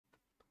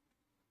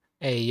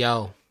Hey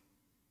yo,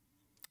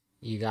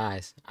 you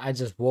guys, I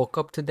just woke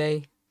up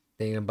today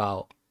thinking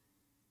about,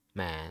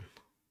 man,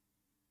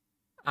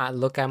 I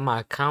look at my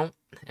account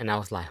and I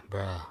was like,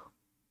 bruh,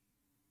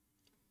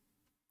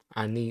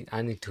 I need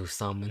to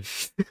summon.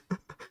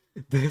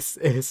 this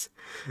is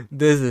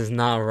this is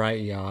not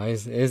right, y'all.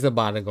 It's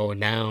about to go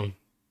down.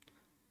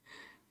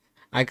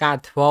 I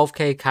got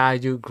 12k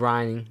kaiju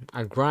grinding.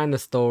 I grind the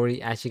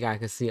story, as you guys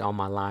can see on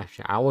my live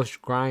stream. I was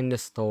grinding the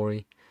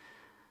story.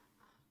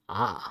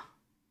 Ah,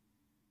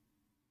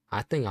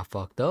 I think I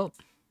fucked up.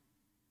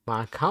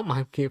 My account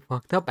might get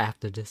fucked up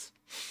after this.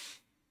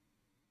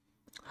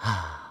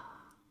 How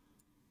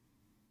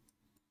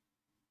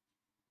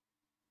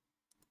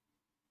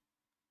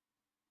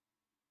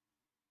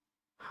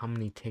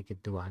many tickets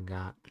do I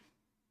got?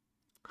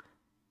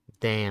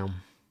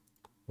 Damn,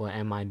 what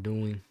am I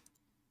doing?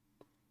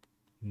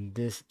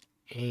 This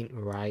ain't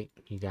right,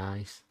 you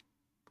guys.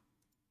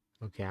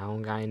 Okay, I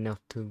don't got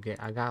enough to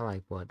get. I got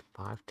like what,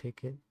 5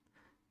 tickets?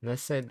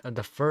 Let's say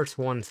the first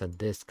one is a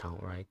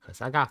discount, right?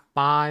 Because I got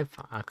 5.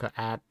 I could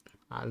add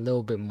a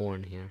little bit more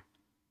in here.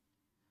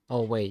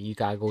 Oh, wait, you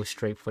gotta go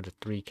straight for the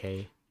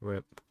 3k.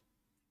 Rip.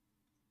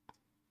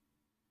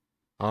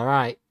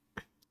 Alright,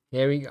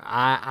 here we go.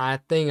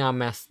 I think I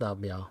messed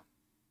up, y'all.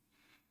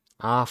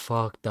 I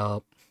fucked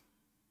up.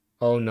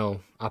 Oh no,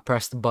 I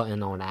pressed the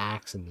button on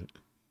accident.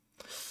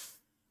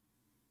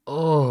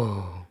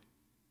 Oh.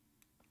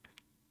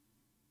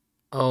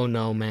 Oh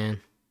no, man.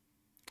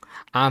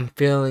 I'm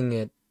feeling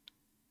it.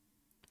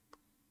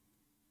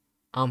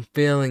 I'm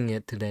feeling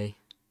it today.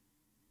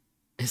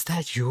 Is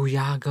that you,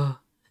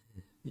 Yaga?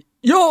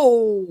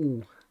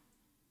 Yo!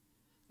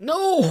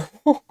 No!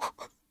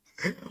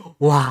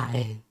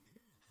 Why?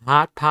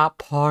 Hot pot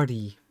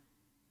party.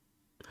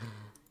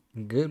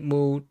 Good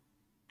mood.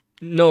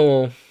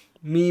 No.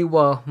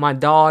 Miwa, my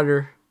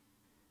daughter.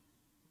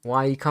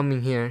 Why are you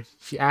coming here?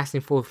 She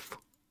asking for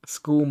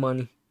school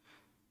money.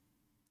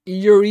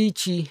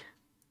 Yurichi.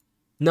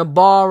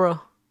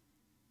 Nabara.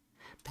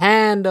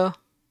 Panda.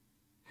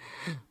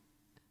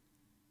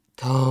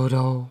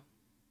 Toto.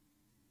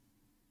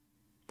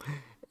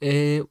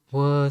 It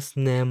was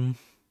Nem.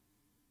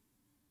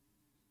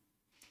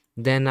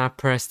 Then I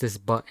press this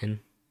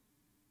button.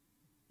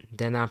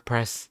 Then I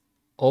press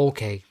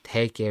OK,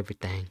 take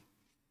everything.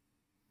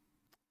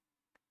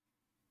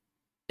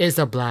 It's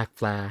a black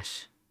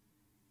flash.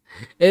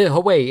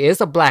 Wait,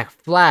 it's a black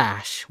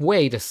flash.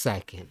 Wait a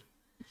second.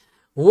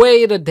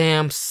 Wait a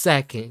damn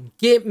second.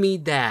 Get me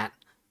that.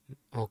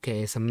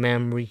 Okay, it's a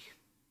memory.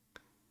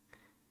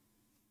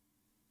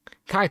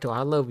 Kaito,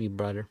 I love you,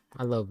 brother.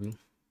 I love you.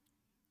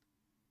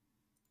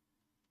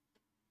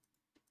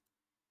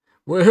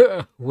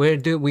 Where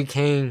did we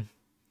came?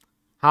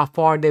 How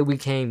far did we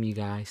came, you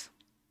guys?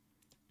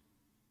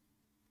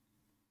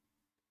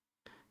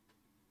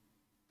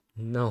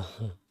 No.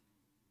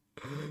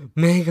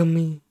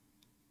 Megami.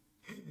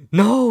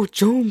 No,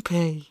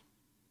 Junpei.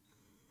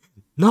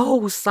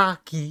 No,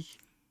 Saki.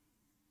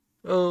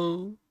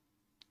 Oh.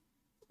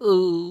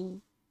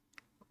 Oh.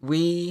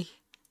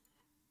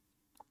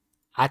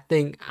 I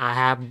think I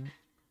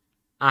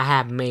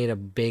have made a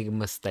big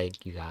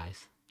mistake, you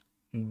guys.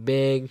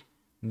 Big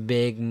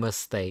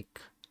mistake.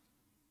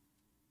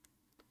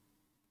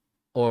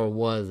 Or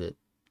was it?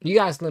 You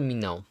guys let me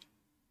know.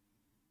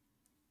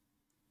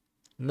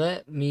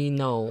 Let me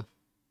know.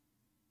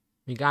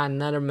 You got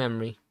another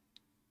memory.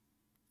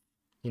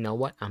 You know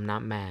what? I'm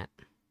not mad.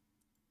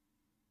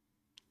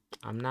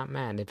 I'm not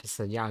mad if it's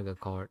a Yaga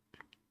card.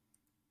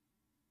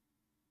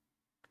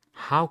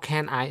 How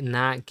can I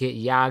not get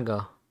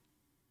Yaga?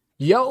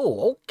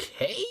 Yo,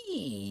 okay.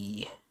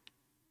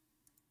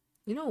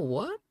 You know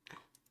what?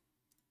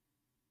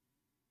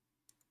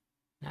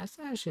 That's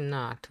actually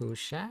not too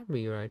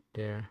shabby right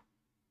there.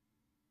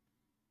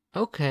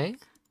 Okay.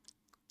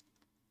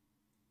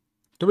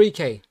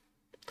 3k.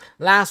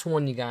 Last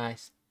one, you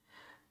guys.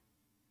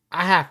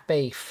 I have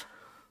faith.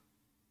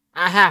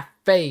 I have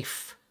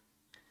faith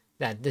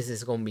that this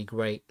is gonna be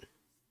great.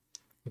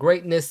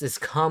 Greatness is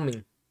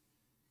coming.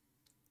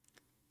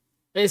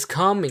 It's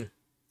coming.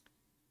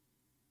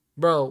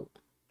 Bro.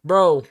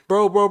 Bro.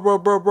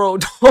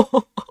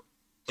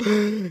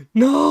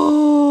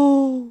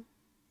 No.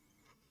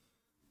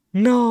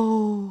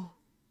 No.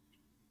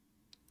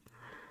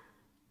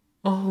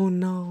 Oh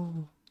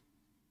no.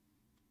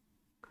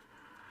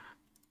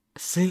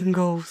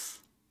 Singles.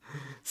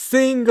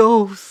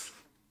 Singles.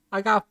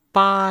 I got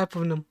 5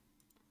 of them.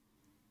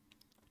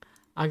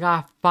 I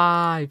got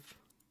 5.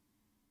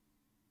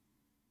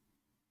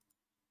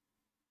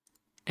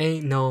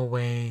 Ain't no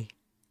way.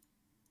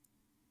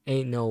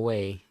 Ain't no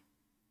way.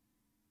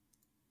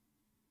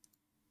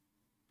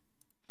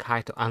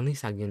 Kaito. At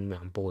least I get my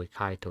boy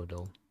Kaito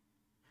though.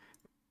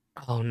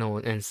 Oh no,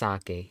 and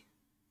Sake.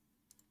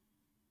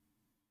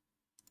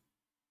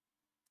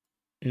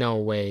 No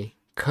way.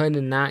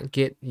 Could not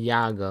get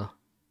Yaga.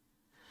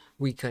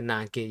 We could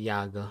not get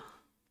Yaga.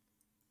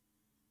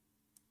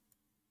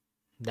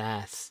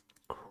 That's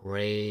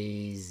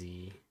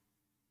crazy.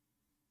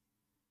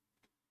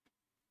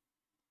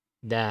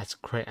 That's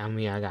crazy. I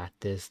mean, I got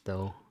this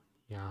though.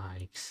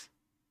 Yikes.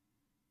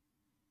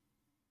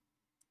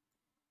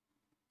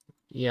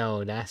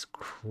 Yo, that's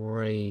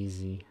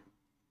crazy.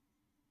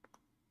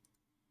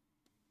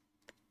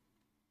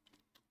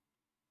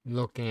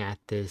 Looking at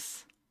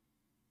this,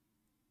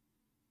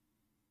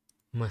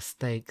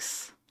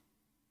 mistakes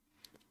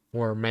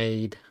were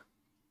made.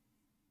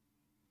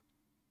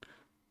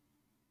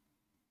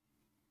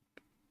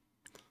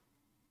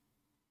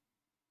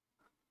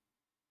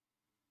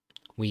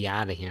 We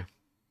out of here.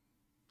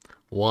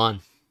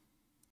 One.